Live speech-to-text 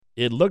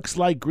It looks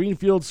like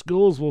Greenfield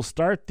schools will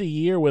start the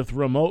year with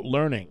remote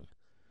learning.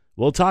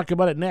 We'll talk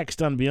about it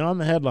next on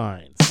Beyond the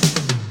Headlines.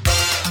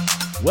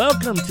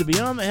 Welcome to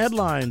Beyond the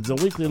Headlines, a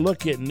weekly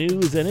look at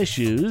news and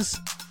issues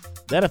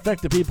that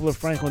affect the people of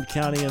Franklin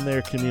County and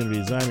their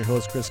communities. I'm your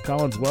host, Chris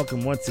Collins.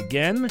 Welcome once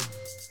again.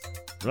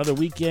 Another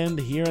weekend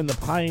here in the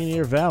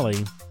Pioneer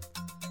Valley.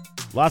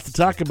 Lots to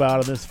talk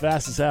about in this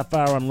fastest half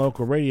hour on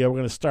local radio. We're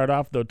going to start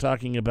off, though,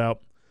 talking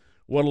about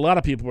what a lot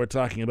of people are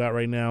talking about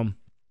right now,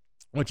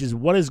 which is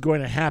what is going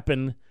to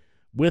happen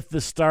with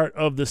the start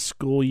of the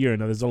school year.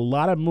 Now, there's a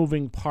lot of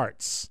moving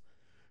parts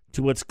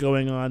to what's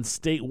going on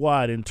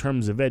statewide in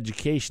terms of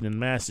education in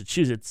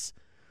Massachusetts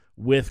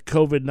with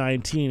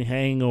COVID-19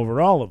 hanging over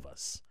all of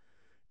us.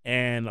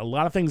 And a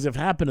lot of things have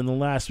happened in the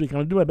last week. I'm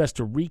going to do my best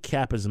to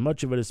recap as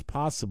much of it as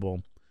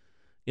possible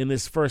in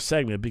this first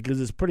segment because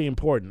it's pretty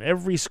important.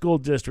 Every school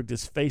district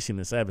is facing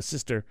this. I have a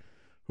sister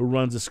who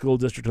runs a school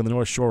district on the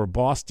North Shore of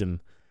Boston,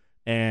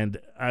 and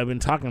I've been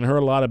talking to her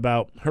a lot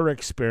about her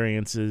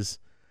experiences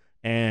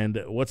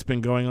and what's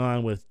been going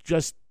on with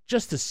just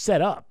to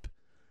set up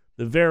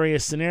the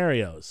various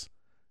scenarios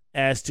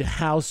as to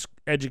how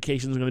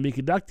education is going to be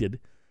conducted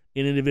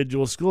in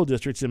individual school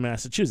districts in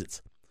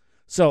Massachusetts.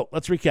 So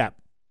let's recap.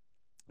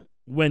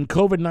 When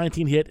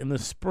COVID-19 hit in the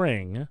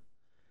spring,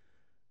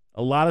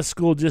 a lot of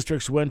school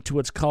districts went to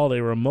what's called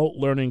a remote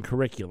learning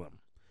curriculum.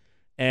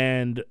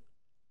 And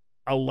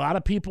a lot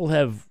of people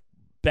have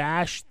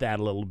bashed that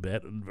a little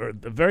bit, or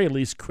at the very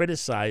least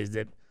criticized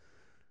it,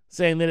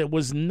 saying that it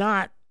was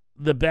not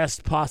the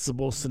best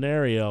possible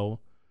scenario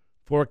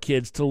for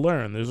kids to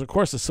learn. There's, of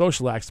course, a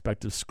social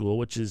aspect of school,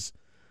 which is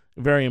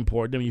very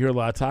important. I mean, you hear a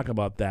lot of talk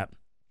about that.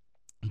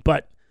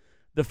 But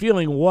the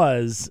feeling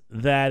was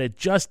that it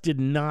just did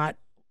not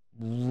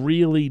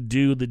really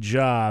do the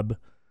job,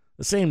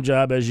 the same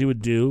job as you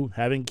would do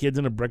having kids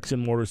in a bricks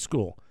and mortar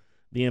school.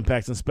 The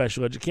impacts on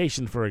special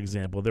education, for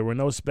example. There were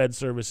no SPED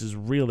services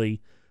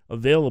really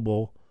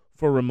available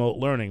for remote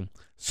learning.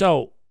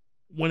 So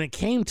when it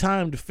came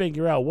time to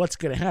figure out what's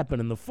going to happen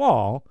in the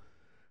fall,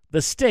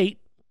 the state,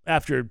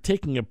 after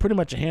taking a pretty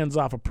much a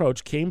hands-off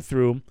approach, came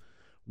through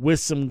with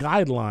some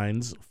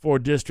guidelines for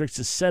districts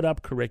to set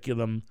up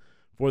curriculum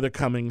for the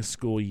coming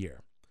school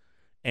year.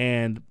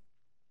 And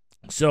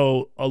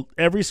so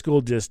every school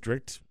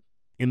district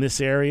in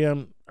this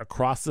area,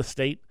 across the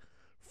state,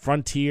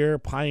 Frontier,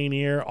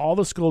 Pioneer, all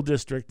the school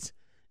districts,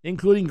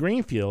 including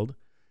Greenfield,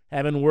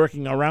 have been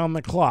working around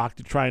the clock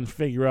to try and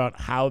figure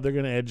out how they're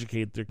going to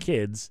educate their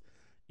kids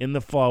in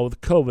the fall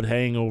with COVID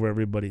hanging over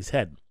everybody's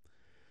head.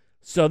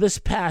 So this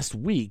past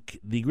week,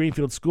 the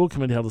Greenfield School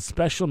Committee held a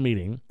special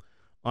meeting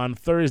on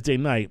Thursday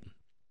night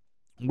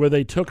where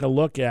they took a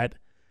look at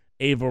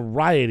a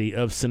variety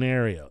of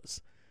scenarios.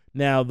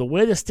 Now, the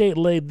way the state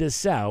laid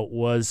this out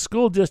was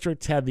school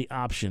districts had the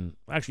option,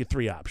 actually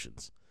three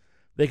options.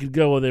 They could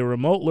go with a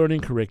remote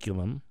learning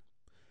curriculum.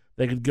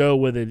 They could go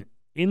with an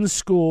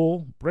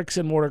in-school,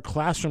 bricks-and-mortar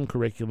classroom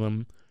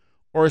curriculum,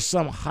 or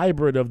some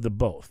hybrid of the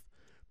both.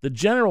 The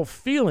general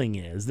feeling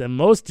is that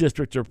most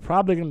districts are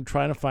probably going to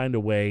try to find a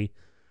way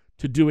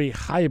to do a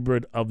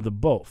hybrid of the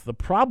both. The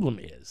problem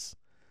is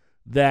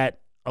that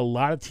a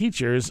lot of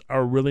teachers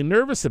are really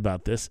nervous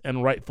about this,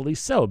 and rightfully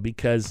so,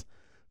 because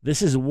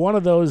this is one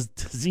of those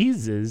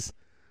diseases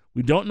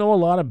we don't know a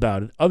lot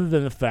about it, other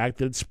than the fact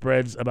that it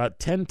spreads about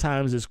 10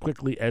 times as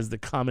quickly as the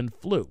common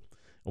flu.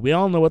 We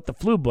all know what the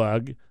flu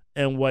bug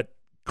and what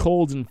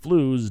colds and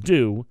flus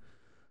do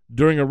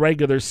during a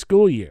regular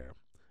school year.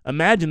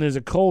 Imagine there's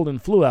a cold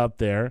and flu out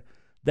there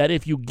that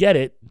if you get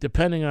it,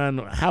 depending on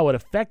how it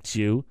affects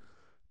you,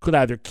 could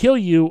either kill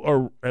you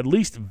or at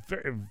least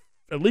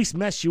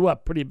mess you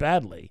up pretty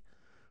badly,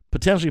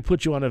 potentially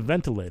put you on a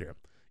ventilator.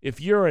 If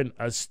you're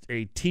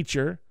a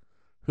teacher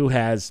who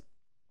has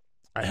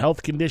a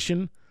health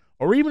condition,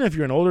 or even if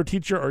you're an older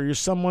teacher or you're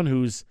someone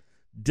who's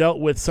dealt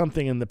with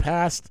something in the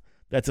past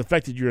that's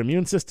affected your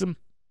immune system,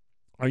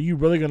 are you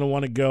really going to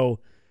want to go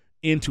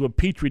into a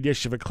petri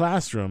dish of a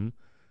classroom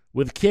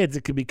with kids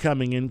that could be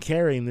coming in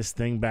carrying this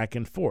thing back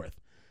and forth?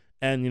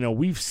 And,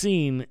 we've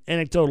seen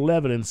anecdotal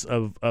evidence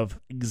of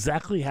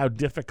exactly how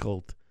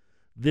difficult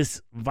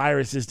this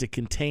virus is to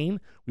contain.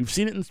 We've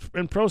seen it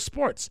in pro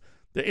sports.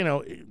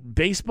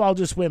 Baseball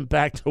just went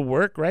back to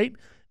work, right?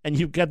 And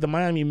you've got the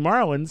Miami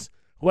Marlins,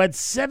 who had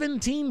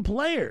 17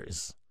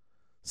 players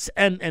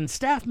and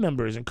staff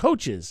members and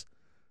coaches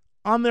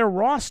on their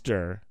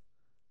roster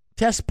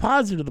test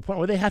positive to the point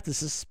where they have to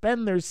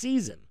suspend their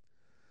season.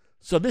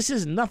 So this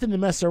is nothing to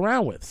mess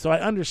around with. So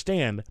I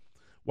understand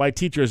why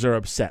teachers are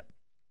upset.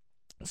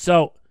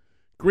 So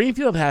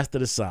Greenfield has to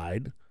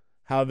decide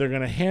how they're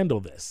going to handle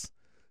this.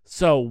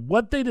 So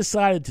what they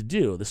decided to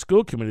do, the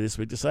school committee this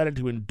week decided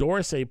to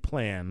endorse a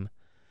plan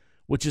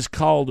which is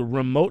called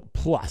Remote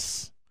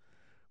Plus,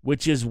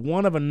 which is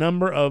one of a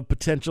number of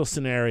potential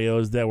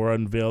scenarios that were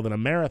unveiled in a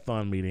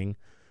marathon meeting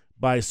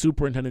by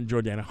Superintendent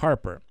Jordana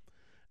Harper.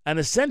 And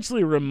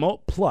essentially,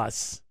 Remote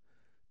Plus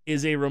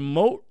is a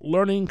remote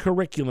learning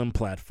curriculum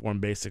platform,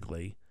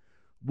 basically,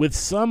 with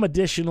some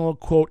additional,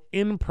 quote,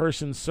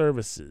 in-person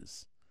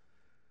services,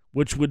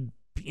 which would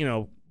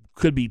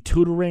could be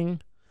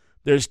tutoring.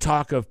 There's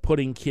talk of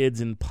putting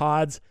kids in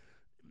pods.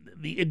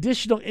 The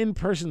additional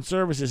in-person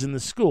services in the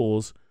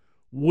schools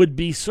would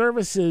be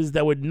services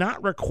that would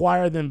not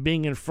require them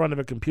being in front of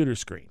a computer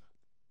screen.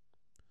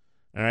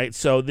 All right,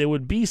 so there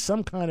would be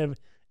some kind of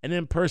an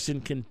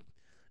in-person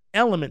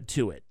element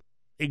to it.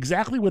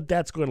 Exactly what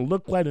that's going to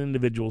look like in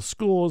individual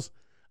schools,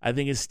 I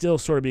think, is still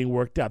sort of being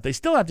worked out. They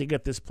still have to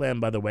get this plan,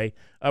 by the way,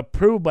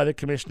 approved by the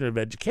Commissioner of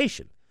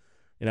Education.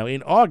 In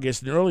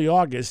early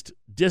August,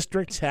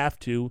 districts have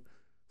to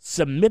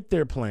submit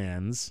their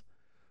plans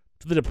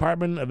to the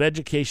Department of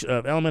Education,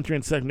 of Elementary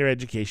and Secondary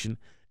Education,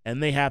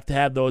 and they have to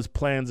have those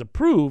plans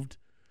approved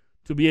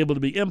to be able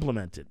to be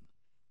implemented.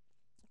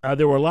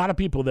 There were a lot of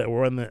people that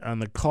were on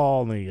the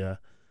call, in the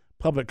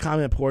public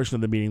comment portion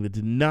of the meeting, that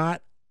did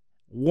not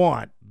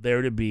want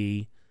there to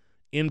be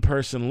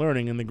in-person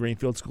learning in the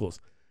Greenfield schools.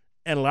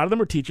 And a lot of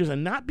them are teachers,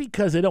 and not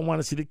because they don't want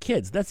to see the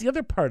kids. That's the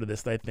other part of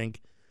this that I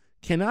think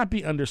cannot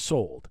be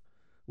undersold,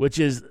 which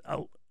is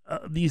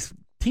these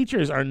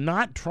teachers are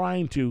not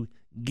trying to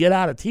get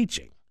out of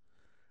teaching.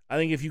 I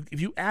think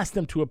if you ask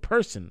them to a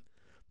person,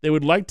 they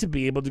would like to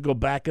be able to go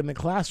back in the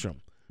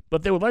classroom,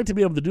 but they would like to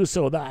be able to do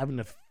so without having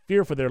to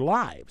fear for their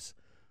lives.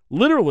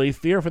 Literally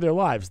fear for their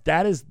lives.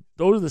 Those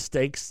are the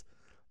stakes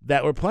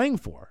that we're playing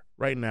for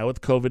right now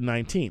with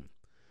COVID-19.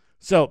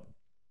 So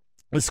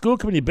the school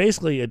committee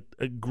basically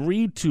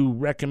agreed to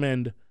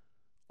recommend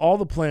all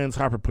the plans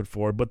Harper put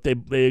forward, but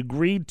they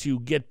agreed to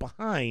get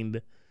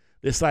behind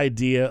this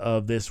idea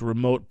of this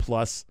remote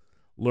plus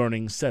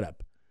learning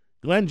setup.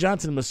 Glenn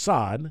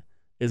Johnson-Mossad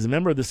is a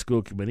member of the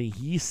school committee.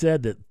 He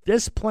said that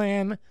this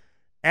plan,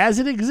 as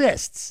it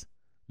exists,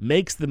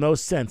 makes the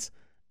most sense.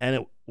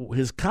 And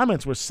his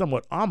comments were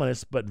somewhat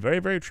ominous, but very,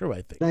 very true,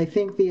 I think. I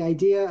think the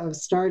idea of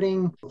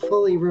starting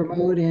fully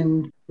remote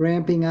and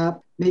ramping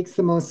up makes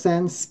the most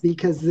sense,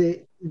 because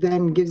it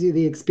then gives you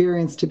the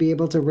experience to be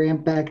able to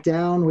ramp back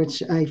down,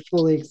 which I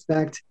fully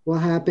expect will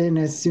happen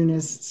as soon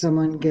as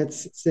someone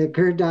gets sick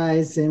or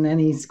dies in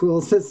any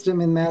school system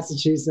in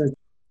Massachusetts.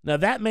 Now,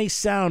 that may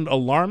sound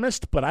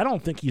alarmist, but I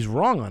don't think he's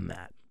wrong on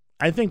that.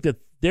 I think that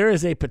there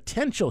is a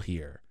potential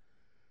here,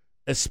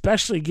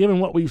 especially given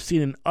what we've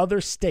seen in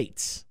other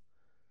states.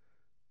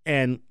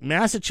 And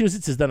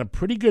Massachusetts has done a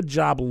pretty good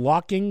job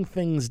locking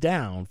things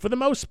down for the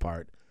most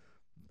part,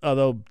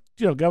 although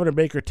Governor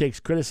Baker takes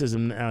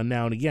criticism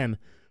now and again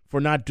for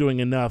not doing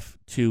enough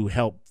to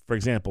help, for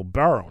example,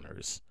 bar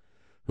owners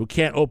who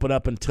can't open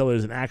up until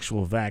there's an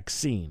actual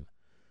vaccine,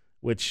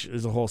 which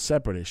is a whole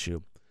separate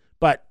issue.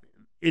 But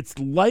it's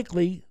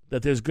likely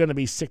that there's going to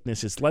be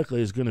sickness. It's likely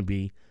there's going to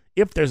be,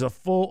 if there's a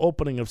full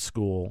opening of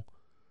school,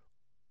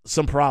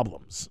 some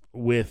problems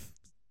with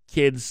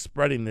kids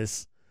spreading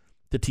this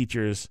to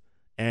teachers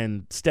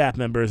and staff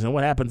members. And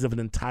what happens if an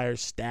entire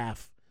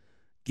staff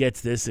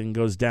gets this and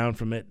goes down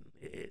from it?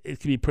 It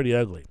can be pretty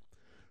ugly.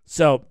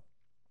 So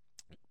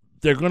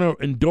they're going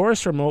to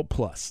endorse Remote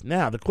Plus.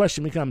 Now, the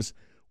question becomes,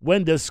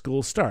 when does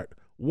school start?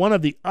 One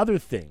of the other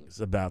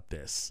things about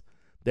this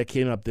that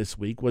came up this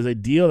week was a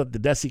deal that the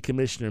DESE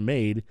commissioner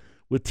made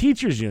with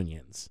teachers'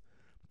 unions,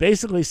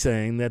 basically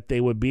saying that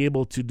they would be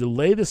able to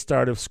delay the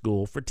start of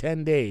school for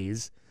 10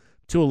 days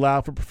to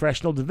allow for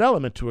professional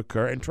development to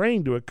occur and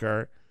training to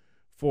occur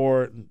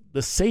for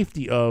the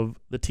safety of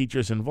the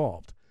teachers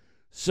involved.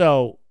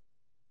 So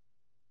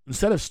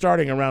instead of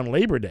starting around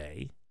Labor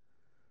Day,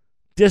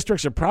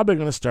 districts are probably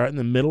going to start in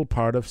the middle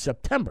part of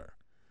September.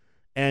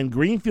 And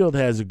Greenfield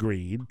has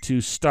agreed to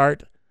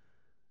start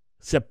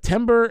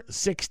September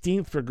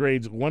 16th for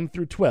grades 1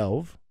 through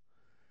 12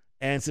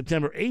 and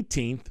September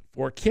 18th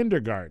for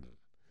kindergarten,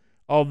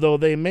 although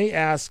they may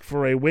ask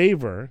for a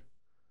waiver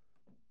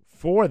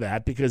for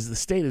that because the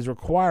state is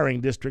requiring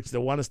districts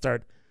that want to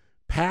start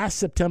past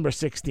September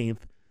 16th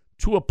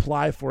to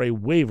apply for a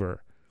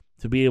waiver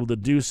to be able to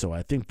do so.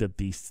 I think that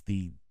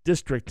the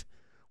district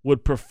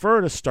would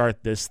prefer to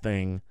start this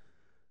thing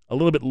a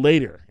little bit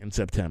later in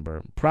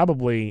September,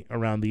 probably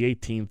around the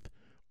 18th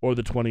or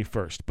the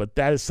 21st. But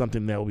that is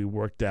something that will be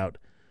worked out,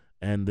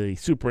 and the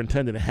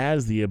superintendent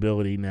has the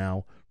ability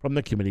now from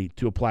the committee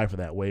to apply for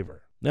that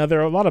waiver. Now,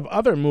 there are a lot of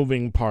other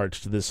moving parts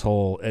to this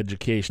whole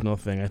educational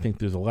thing. I think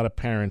there's a lot of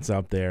parents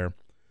out there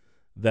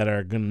that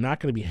are not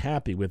going to be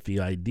happy with the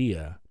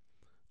idea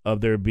of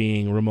there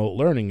being remote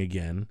learning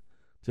again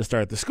to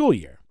start the school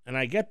year. And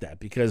I get that,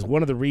 because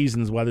one of the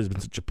reasons why there's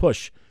been such a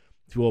push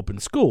to open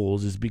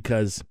schools is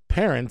because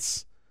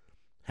parents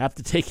have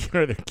to take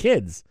care of their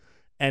kids.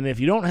 And if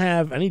you don't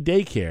have any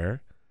daycare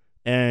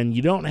and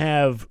you don't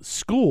have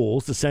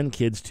schools to send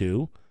kids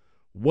to,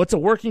 what's a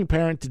working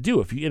parent to do?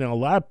 If a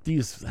lot of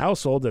these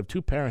households have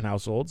two-parent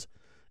households,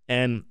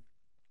 and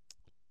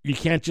you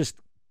can't just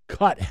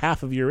cut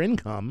half of your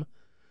income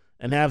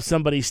and have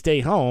somebody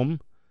stay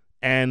home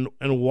and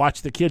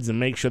watch the kids and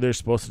make sure they're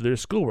supposed to do their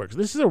schoolwork. So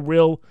this is a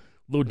real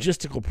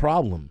logistical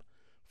problem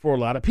for a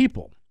lot of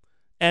people.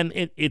 And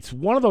it's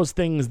one of those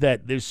things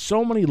that there's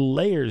so many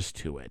layers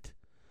to it.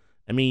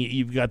 I mean,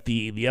 you've got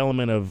the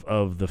element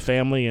of the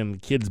family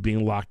and kids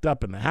being locked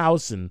up in the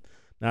house and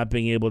not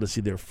being able to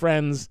see their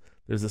friends.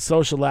 There's the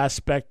social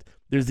aspect.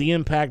 There's the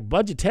impact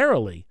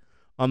budgetarily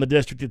on the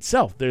district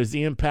itself. There's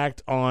the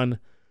impact on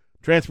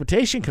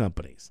transportation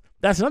companies.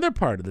 That's another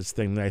part of this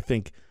thing that I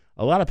think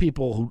a lot of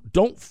people who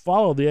don't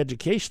follow the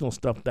educational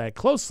stuff that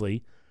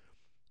closely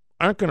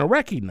aren't going to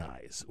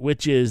recognize,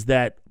 which is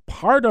that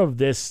part of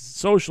this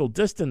social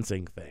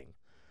distancing thing,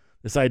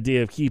 this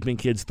idea of keeping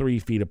kids 3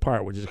 feet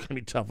apart, which is going to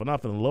be tough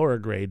enough in the lower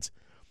grades,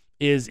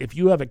 is if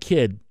you have a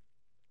kid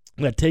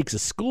that takes a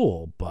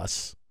school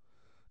bus,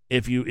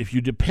 if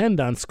you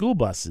depend on school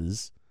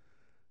buses,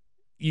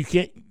 you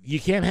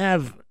don't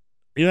have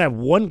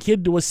one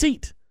kid to a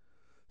seat.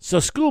 So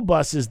school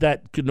buses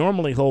that could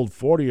normally hold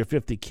 40 or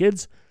 50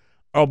 kids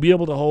will be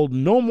able to hold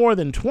no more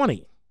than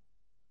 20.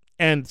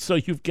 And so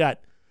you've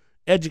got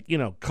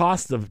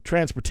cost of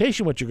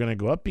transportation, which are going to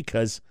go up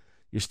because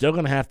you're still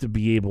going to have to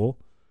be able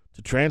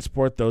to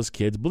transport those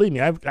kids. Believe me,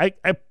 I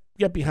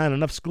get behind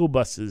enough school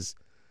buses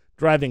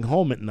driving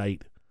home at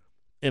night,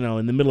 in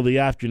the middle of the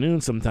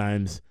afternoon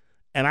sometimes,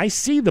 and I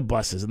see the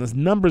buses and there's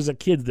numbers of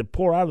kids that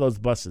pour out of those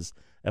buses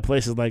at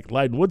places like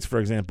Leiden Woods, for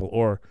example,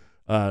 or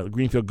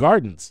Greenfield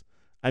Gardens.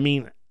 I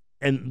mean,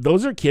 and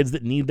those are kids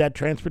that need that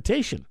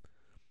transportation.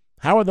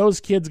 How are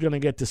those kids going to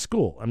get to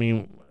school? I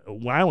mean,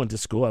 when I went to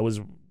school, I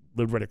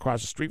lived right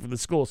across the street from the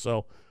school,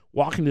 so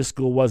walking to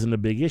school wasn't a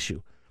big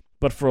issue.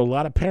 But for a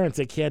lot of parents,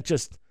 they can't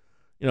just,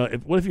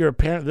 what if you're a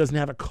parent that doesn't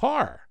have a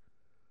car?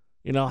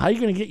 How are you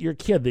going to get your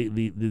kid?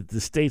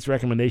 The state's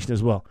recommendation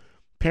as well,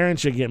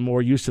 parents should get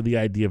more used to the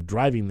idea of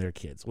driving their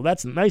kids. Well,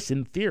 that's nice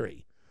in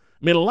theory.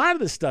 I mean, a lot of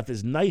this stuff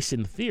is nice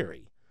in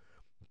theory,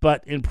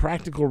 but in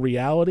practical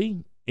reality,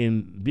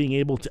 in being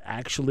able to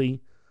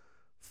actually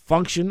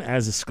function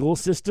as a school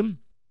system,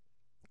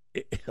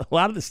 a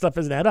lot of this stuff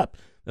doesn't add up.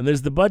 And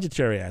there's the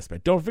budgetary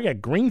aspect. Don't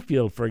forget,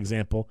 Greenfield, for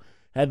example,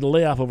 had to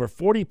lay off over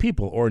 40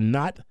 people or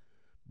not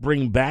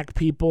bring back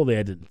people. They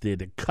had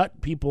to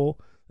cut people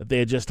that they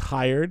had just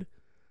hired.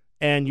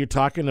 And you're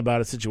talking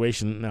about a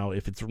situation now,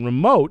 if it's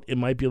remote, it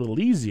might be a little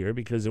easier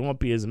because there won't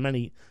be as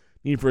many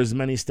need for as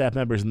many staff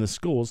members in the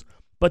schools,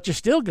 but you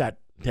still got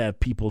to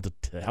have people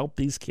to help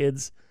these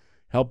kids,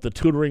 help the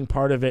tutoring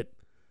part of it,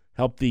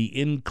 help the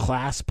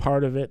in-class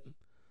part of it.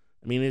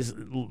 I mean,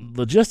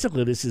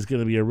 logistically, this is going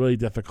to be a really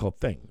difficult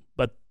thing,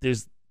 but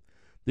there's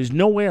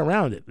no way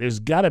around it. There's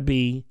got to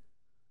be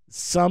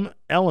some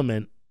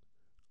element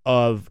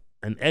of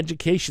an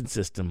education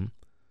system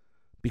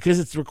because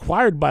it's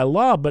required by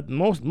law, but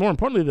more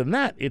importantly than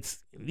that,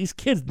 these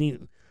kids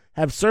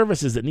have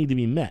services that need to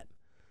be met.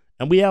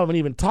 And we haven't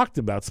even talked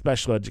about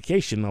special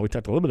education. Now, we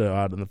talked a little bit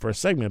about it in the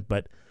first segment,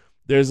 but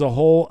there's a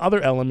whole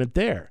other element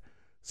there.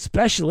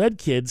 Special ed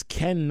kids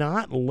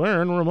cannot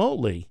learn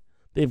remotely.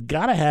 They've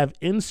got to have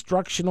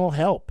instructional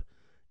help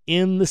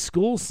in the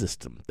school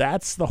system.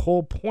 That's the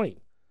whole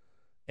point.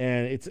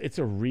 And it's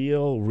a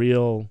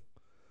real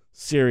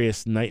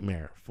serious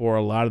nightmare for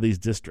a lot of these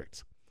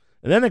districts.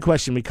 And then the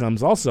question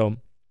becomes also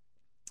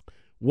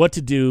what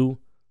to do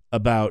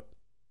about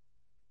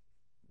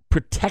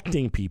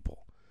protecting people.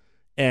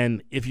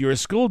 And if you're a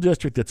school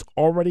district that's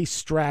already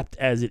strapped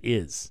as it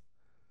is,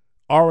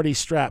 already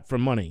strapped for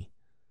money,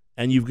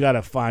 and you've got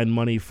to find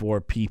money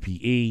for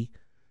PPE,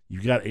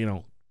 you've got,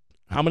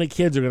 how many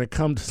kids are going to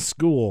come to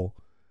school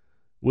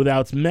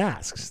without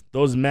masks?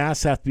 Those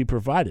masks have to be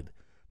provided.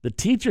 The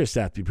teachers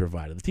have to be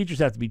provided. The teachers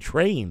have to be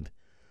trained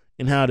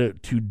in how to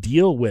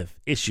deal with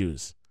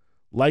issues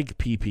like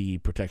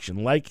PPE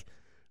protection, like,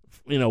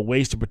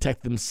 ways to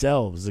protect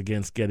themselves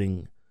against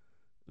getting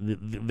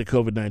the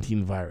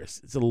COVID-19 virus.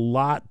 It's a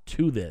lot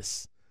to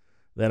this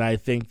that I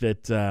think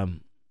that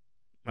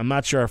I'm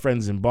not sure our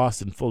friends in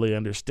Boston fully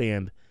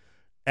understand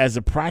as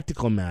a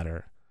practical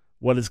matter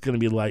what it's going to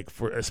be like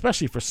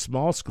especially for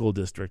small school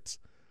districts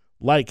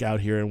like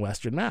out here in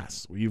Western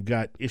Mass, where you've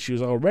got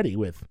issues already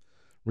with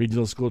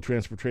regional school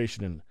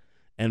transportation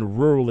and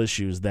rural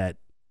issues that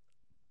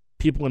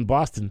people in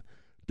Boston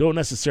don't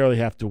necessarily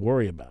have to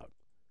worry about.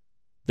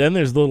 Then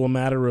there's the little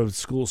matter of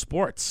school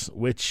sports,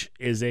 which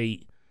is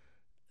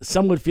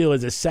some would feel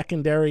is a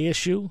secondary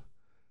issue,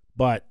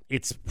 but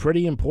it's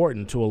pretty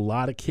important to a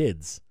lot of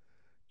kids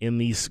in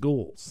these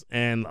schools.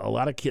 And there's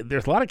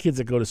a lot of kids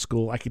that go to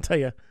school. I can tell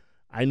you,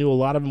 I knew a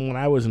lot of them when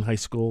I was in high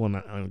school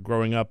and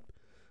growing up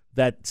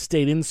that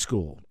stayed in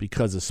school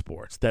because of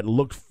sports, that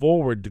looked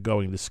forward to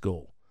going to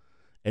school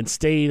and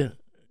stayed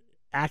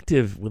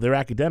active with their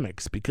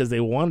academics because they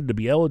wanted to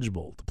be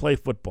eligible to play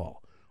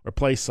football or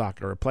play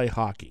soccer or play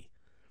hockey.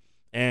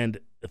 And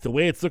the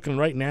way it's looking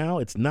right now,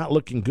 it's not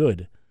looking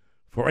good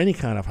for any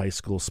kind of high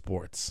school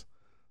sports.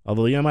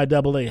 Although the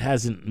MIAA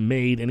hasn't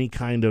made any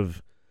kind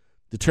of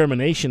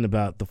determination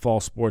about the fall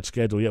sports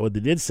schedule yet, what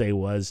they did say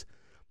was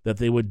that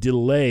they would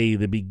delay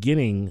the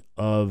beginning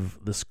of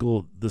the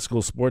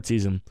school sports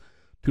season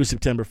to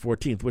September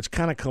 14th, which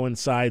kind of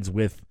coincides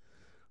with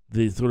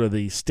the sort of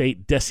the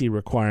state DESE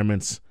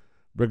requirements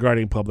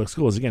regarding public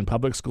schools. Again,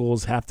 public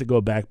schools have to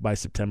go back by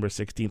September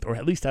 16th, or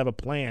at least have a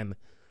plan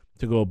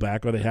to go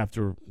back, or they have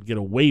to get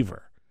a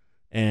waiver.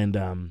 And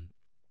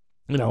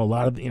a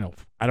lot of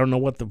I don't know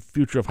what the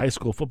future of high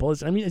school football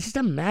is. I mean, just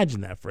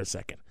imagine that for a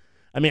second.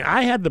 I mean,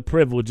 I had the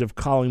privilege of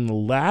calling the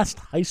last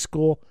high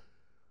school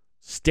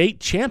state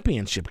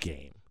championship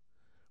game,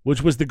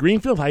 which was the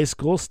Greenfield High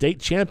School state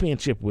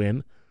championship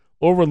win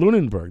over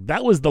Lunenburg.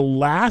 That was the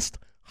last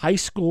high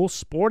school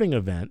sporting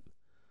event,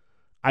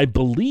 I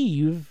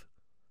believe,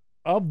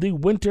 of the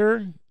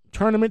winter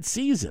tournament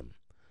season.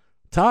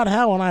 Todd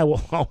Howe and I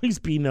will always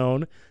be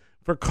known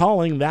for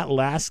calling that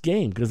last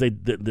game because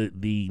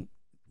the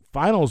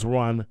finals were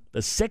on the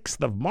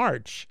 6th of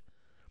March,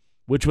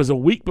 which was a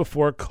week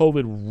before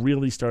COVID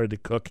really started to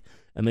cook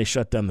and they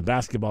shut down the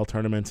basketball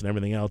tournaments and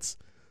everything else.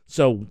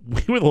 So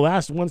we were the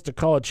last ones to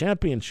call a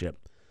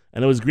championship,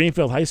 and it was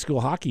Greenfield High School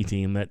hockey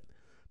team that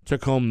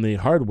took home the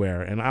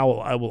hardware, and I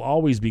will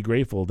always be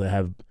grateful to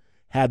have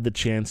had the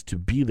chance to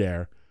be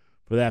there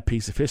for that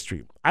piece of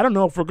history. I don't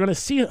know if we're going to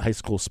see high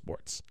school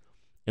sports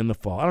in the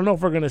fall. I don't know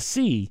if we're going to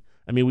see,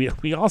 I mean,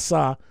 we all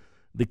saw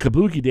the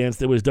kabuki dance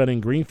that was done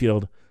in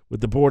Greenfield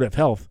with the Board of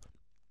Health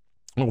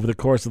over the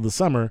course of the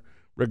summer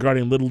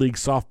regarding Little League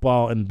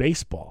softball and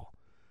baseball.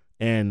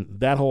 And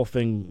that whole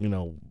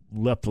thing,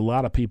 left a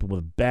lot of people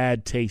with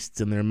bad tastes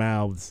in their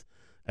mouths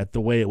at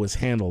the way it was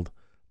handled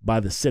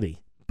by the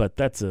city. But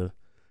that's a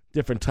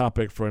different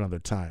topic for another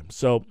time.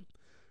 So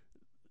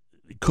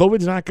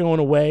COVID's not going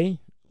away.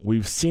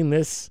 We've seen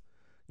this.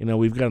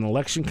 We've got an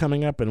election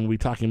coming up, and we'll be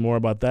talking more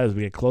about that as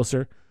we get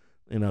closer.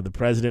 The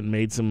president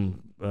made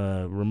some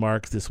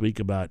remarks this week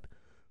about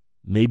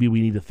maybe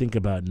we need to think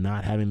about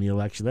not having the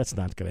election. That's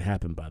not going to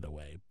happen, by the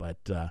way.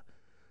 But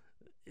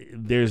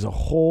there's a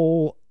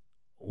whole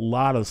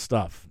lot of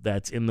stuff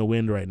that's in the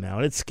wind right now.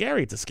 And it's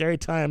scary. It's a scary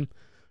time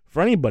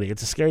for anybody.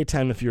 It's a scary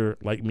time if you're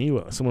like me,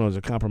 someone who has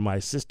a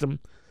compromised system.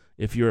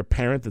 If you're a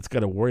parent that's got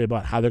to worry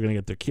about how they're going to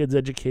get their kids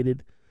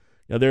educated.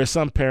 There are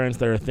some parents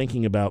that are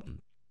thinking about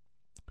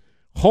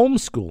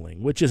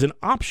homeschooling, which is an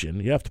option.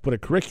 You have to put a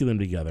curriculum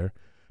together.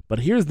 But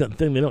here's the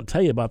thing they don't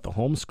tell you about the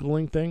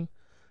homeschooling thing.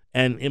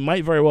 And it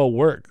might very well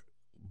work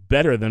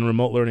better than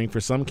remote learning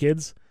for some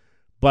kids.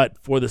 But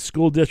for the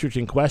school district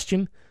in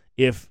question,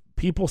 if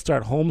people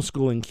start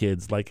homeschooling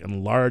kids like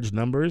in large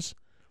numbers,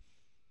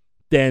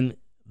 then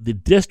the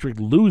district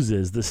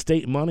loses the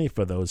state money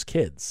for those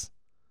kids.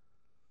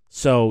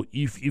 So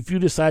if you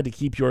decide to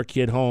keep your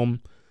kid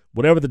home,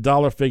 whatever the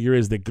dollar figure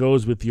is that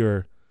goes with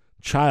your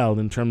child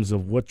in terms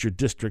of what your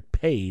district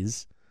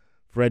pays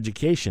for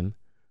education,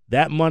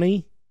 that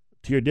money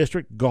to your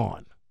district,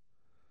 gone.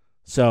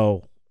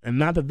 So, and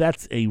not that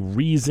that's a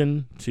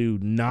reason to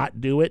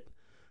not do it.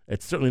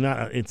 It's certainly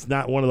not. It's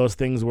not one of those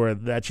things where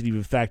that should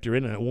even factor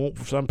in, and it won't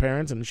for some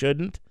parents, and it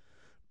shouldn't.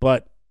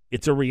 But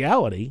it's a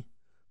reality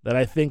that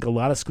I think a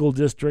lot of school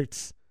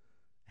districts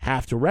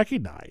have to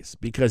recognize,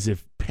 because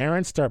if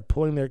parents start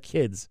pulling their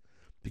kids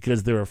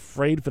because they're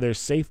afraid for their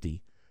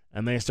safety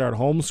and they start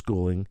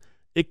homeschooling,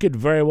 it could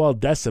very well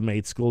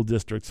decimate school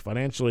districts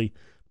financially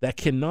that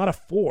cannot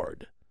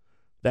afford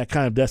that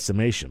kind of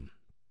decimation.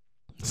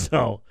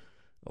 So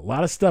a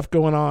lot of stuff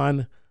going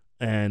on,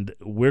 and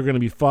we're going to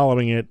be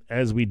following it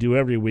as we do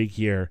every week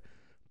here.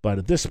 But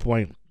at this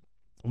point,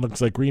 it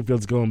looks like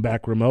Greenfield's going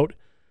back remote,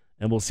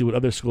 and we'll see what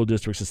other school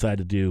districts decide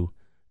to do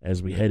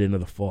as we head into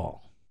the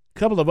fall. A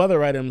couple of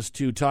other items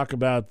to talk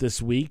about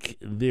this week.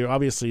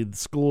 Obviously, the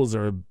schools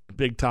are a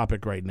big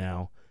topic right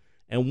now.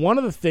 And one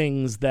of the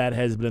things that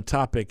has been a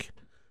topic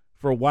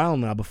for a while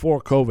now,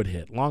 before COVID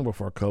hit, long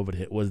before COVID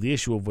hit, was the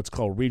issue of what's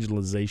called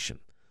regionalization.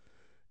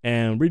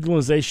 And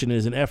regionalization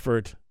is an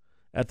effort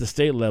at the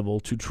state level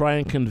to try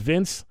and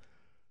convince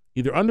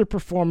either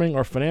underperforming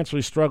or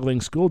financially struggling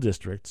school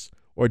districts,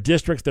 or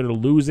districts that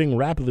are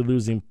rapidly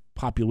losing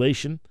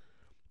population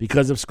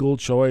because of school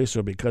choice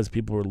or because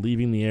people are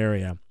leaving the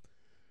area.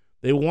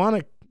 They want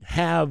to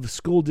have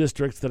school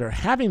districts that are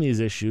having these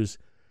issues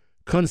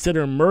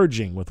consider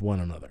merging with one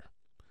another.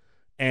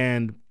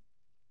 And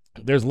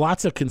there's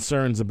lots of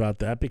concerns about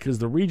that because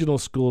the regional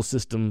school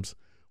systems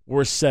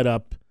were set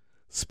up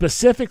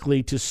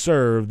specifically to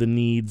serve the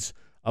needs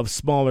of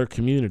smaller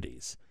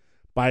communities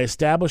by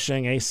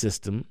establishing a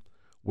system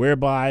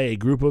whereby a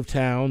group of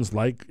towns,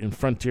 like in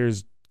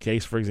Frontier's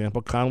case, for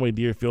example, Conway,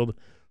 Deerfield,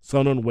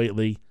 Sunderland,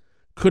 Whately,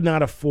 could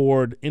not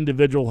afford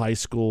individual high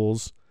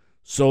schools,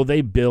 so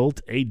they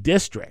built a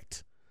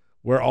district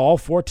where all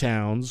 4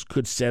 towns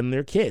could send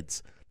their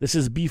kids. This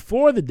is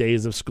before the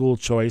days of school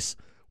choice,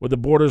 where the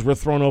borders were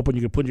thrown open.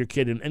 You could put your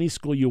kid in any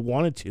school you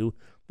wanted to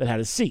that had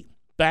a seat.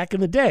 Back in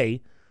the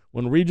day,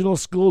 when regional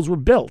schools were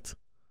built,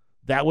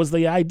 that was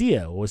the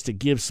idea, was to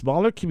give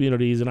smaller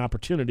communities an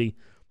opportunity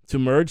to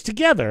merge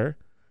together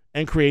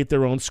and create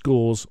their own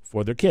schools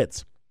for their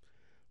kids.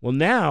 Well,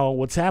 now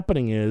what's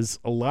happening is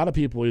a lot of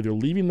people are either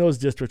leaving those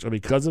districts, or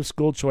because of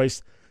school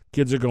choice,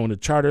 kids are going to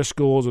charter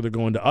schools or they're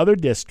going to other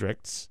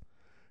districts,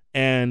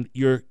 and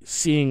you're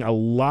seeing a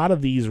lot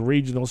of these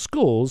regional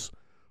schools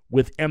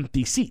with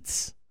empty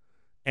seats.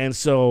 And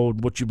so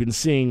what you've been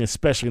seeing,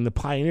 especially in the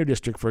Pioneer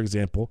District, for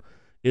example,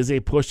 is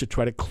a push to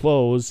try to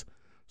close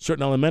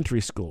certain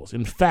elementary schools.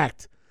 In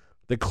fact,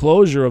 the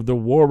closure of the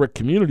Warwick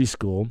Community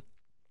School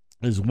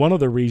is one of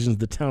the reasons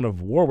the town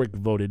of Warwick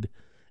voted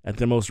at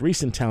the most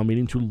recent town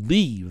meeting to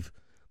leave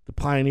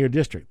the Pioneer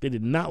District. They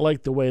did not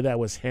like the way that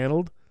was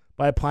handled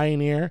by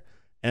Pioneer,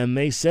 and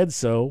they said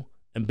so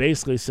and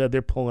basically said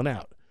they're pulling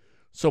out.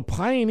 So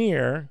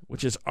Pioneer,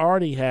 which has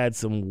already had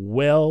some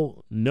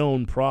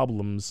well-known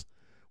problems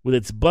with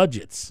its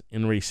budgets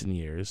in recent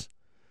years,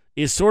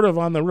 is sort of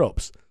on the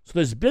ropes. So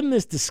there's been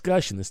this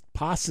discussion, this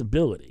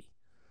possibility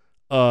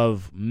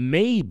of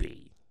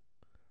maybe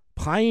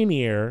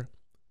Pioneer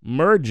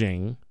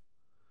merging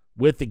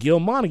with the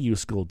Gil-Montague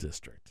School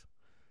District.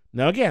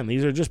 Now, again,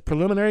 these are just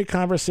preliminary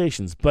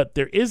conversations, but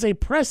there is a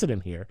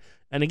precedent here.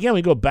 And again,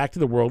 we go back to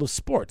the world of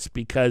sports,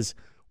 because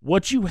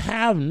what you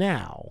have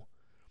now,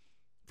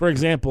 for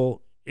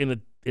example, in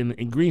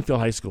Greenfield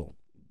High School,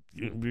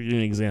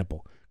 an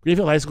example,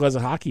 Greenfield High School has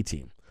a hockey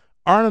team.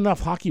 Aren't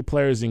enough hockey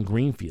players in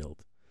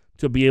Greenfield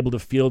to be able to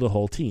field a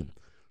whole team.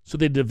 So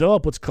they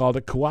develop what's called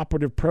a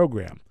cooperative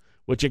program,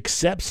 which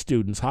accepts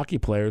students, hockey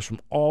players, from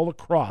all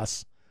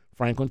across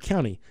Franklin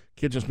County.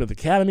 Kids from Smith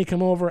Academy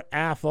come over,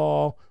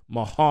 Athol,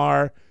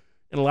 Mahar,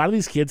 and a lot of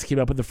these kids came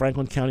up with the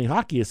Franklin County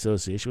Hockey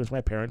Association, which my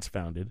parents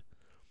founded.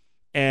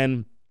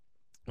 And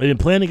they've been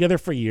playing together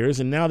for years,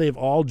 and now they've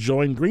all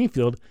joined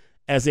Greenfield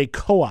as a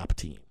co-op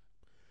team.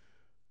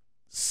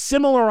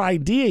 Similar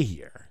idea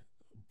here,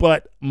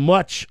 but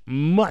much,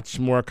 much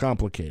more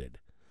complicated.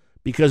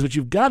 Because what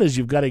you've got is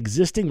you've got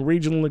existing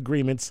regional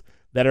agreements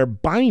that are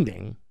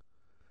binding,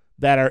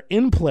 that are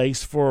in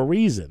place for a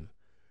reason,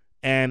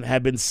 and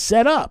have been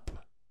set up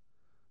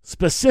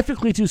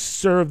specifically to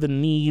serve the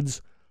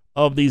needs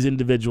of these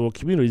individual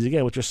communities,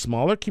 again, which are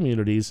smaller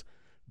communities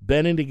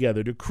banding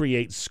together to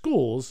create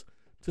schools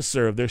to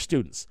serve their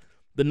students.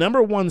 The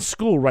number one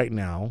school right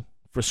now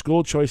for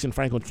school choice in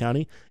Franklin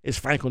County is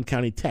Franklin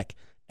County Tech.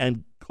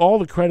 And all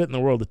the credit in the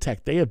world to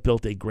Tech. They have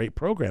built a great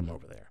program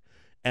over there.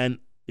 And,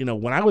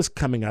 when I was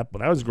growing up,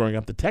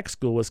 the Tech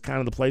school was kind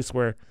of the place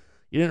where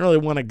you didn't really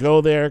want to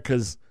go there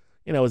because,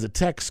 it was a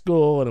tech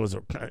school and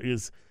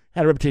it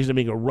had a reputation of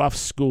being a rough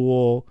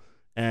school,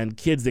 and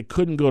kids that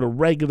couldn't go to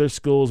regular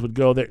schools would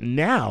go there.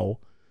 Now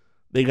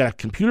they got a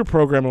computer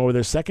program over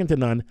there, second to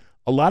none.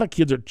 A lot of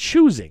kids are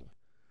choosing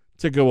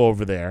to go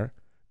over there.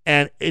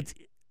 And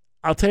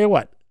I'll tell you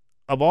what,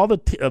 of all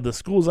the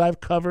schools I've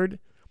covered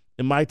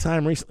in my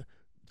time recently,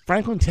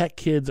 Franklin Tech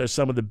kids are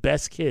some of the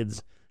best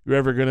kids you're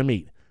ever going to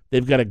meet.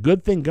 They've got a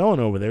good thing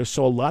going over there,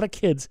 so a lot of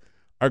kids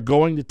are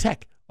going to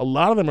Tech. A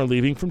lot of them are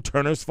leaving from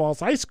Turner's Falls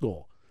High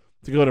School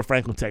to go to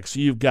Franklin Tech. So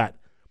you've got,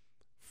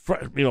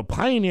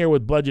 Pioneer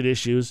with budget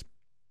issues,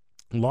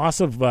 loss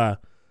of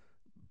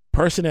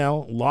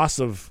personnel, loss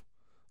of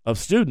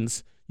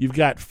students. You've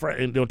got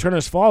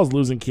Turner's Falls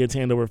losing kids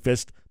hand over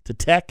fist to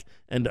Tech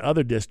and to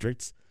other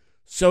districts.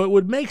 So it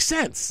would make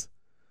sense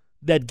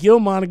that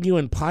Gil-Montague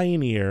and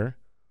Pioneer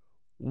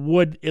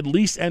would at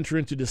least enter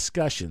into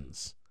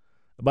discussions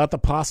about the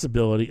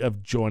possibility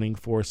of joining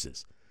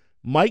forces.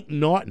 Mike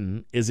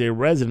Naughton is a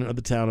resident of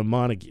the town of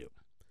Montague.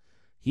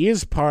 He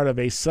is part of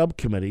a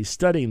subcommittee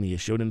studying the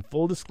issue, and in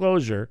full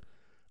disclosure,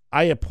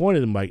 I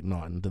appointed Mike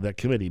Naughton to that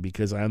committee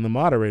because I am the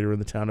moderator in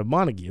the town of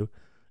Montague,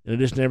 in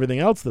addition to everything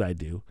else that I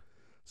do.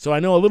 So I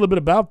know a little bit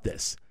about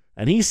this.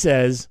 And he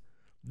says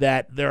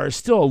that there are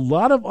still a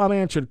lot of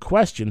unanswered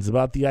questions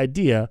about the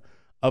idea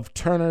of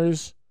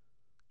Turner's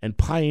and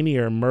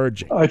Pioneer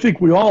merging. I think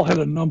we all had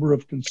a number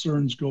of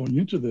concerns going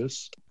into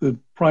this. The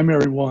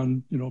primary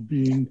one,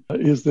 being,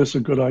 is this a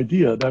good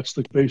idea? That's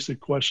the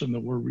basic question that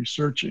we're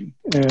researching.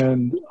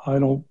 And I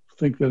don't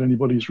think that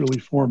anybody's really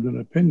formed an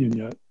opinion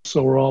yet.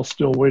 So we're all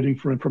still waiting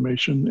for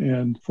information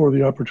and for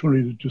the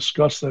opportunity to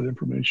discuss that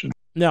information.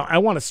 Now, I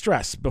want to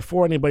stress,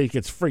 before anybody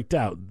gets freaked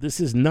out, this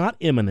is not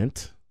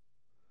imminent.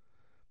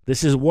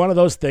 This is one of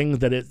those things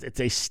that it's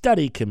a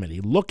study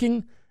committee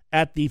looking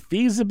at the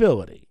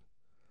feasibility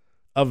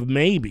of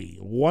maybe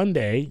one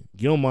day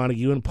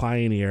Gil-Montague and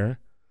Pioneer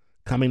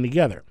coming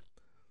together.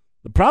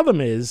 The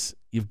problem is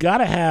you've got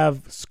to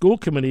have school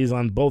committees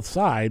on both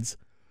sides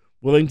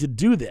willing to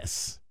do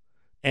this.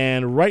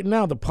 And right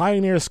now, the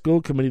Pioneer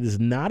School Committee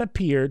does not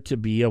appear to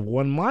be of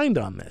one mind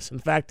on this. In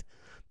fact,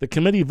 the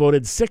committee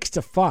voted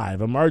 6-5,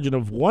 a margin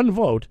of one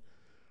vote,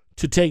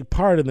 to take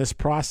part in this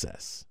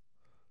process.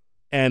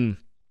 And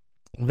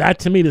that,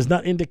 to me, does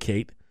not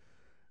indicate.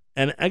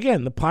 And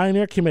again, the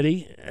Pioneer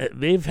Committee,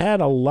 they've had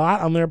a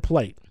lot on their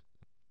plate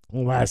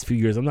in the last few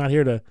years. I'm not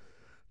here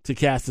to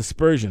cast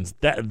aspersions.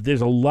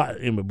 There's a lot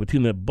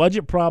between the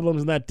budget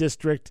problems in that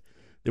district.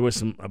 There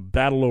was a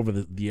battle over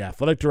the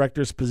athletic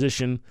director's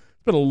position.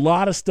 There's been a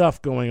lot of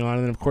stuff going on.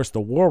 And then, of course, the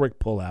Warwick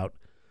pullout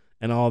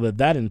and all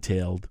that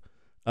entailed.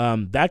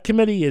 That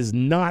committee is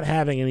not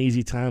having an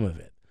easy time of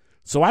it.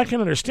 So I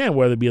can understand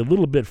why they'd be a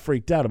little bit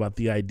freaked out about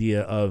the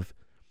idea of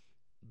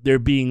there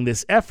being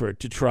this effort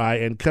to try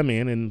and come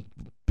in and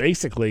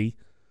basically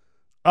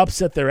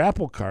upset their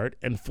apple cart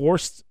and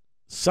force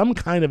some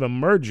kind of a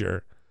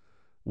merger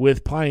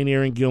with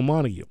Pioneer and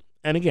Gil-Montague.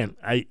 And again,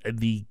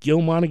 the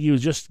Gil-Montague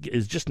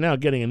is just now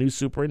getting a new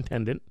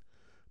superintendent.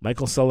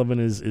 Michael Sullivan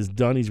is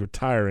done. He's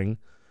retiring.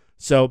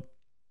 So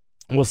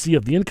we'll see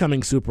if the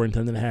incoming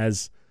superintendent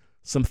has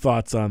some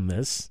thoughts on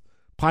this.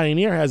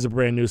 Pioneer has a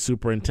brand new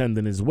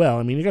superintendent as well.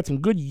 I mean, you got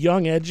some good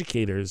young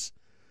educators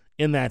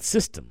in that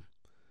system.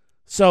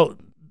 So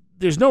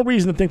there's no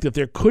reason to think that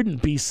there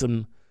couldn't be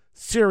some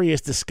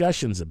serious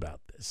discussions about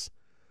this.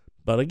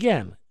 But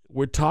again,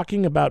 we're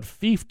talking about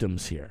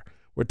fiefdoms here.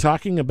 We're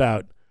talking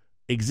about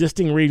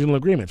existing regional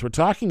agreements. We're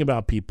talking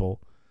about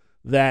people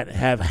that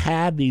have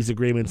had these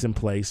agreements in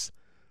place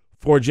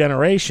for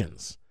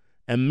generations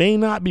and may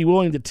not be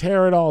willing to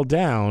tear it all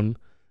down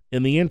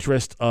in the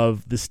interest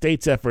of the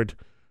state's effort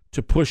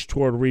to push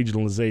toward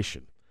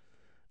regionalization.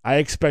 I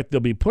expect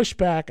there'll be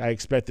pushback. I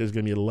expect there's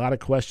going to be a lot of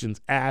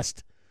questions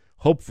asked,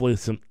 hopefully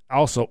some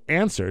also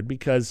answered,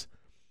 because,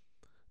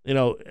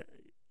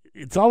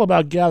 it's all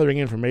about gathering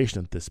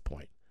information at this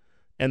point.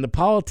 And the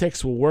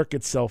politics will work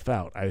itself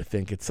out, I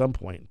think, at some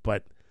point.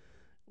 But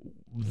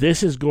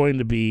this is going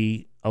to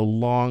be a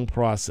long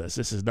process.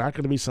 This is not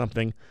going to be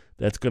something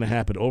that's going to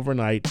happen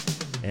overnight.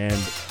 And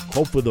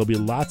hopefully there'll be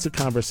lots of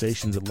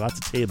conversations at lots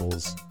of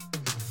tables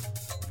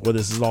before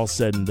this is all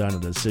said and done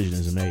and a decision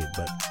is made.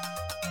 But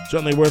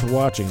certainly worth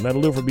watching.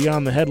 That'll do for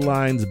Beyond the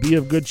Headlines. Be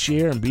of good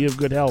cheer and be of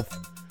good health.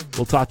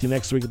 We'll talk to you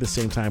next week at the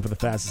same time for the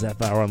fastest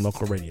half hour on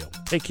local radio.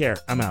 Take care.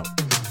 I'm out.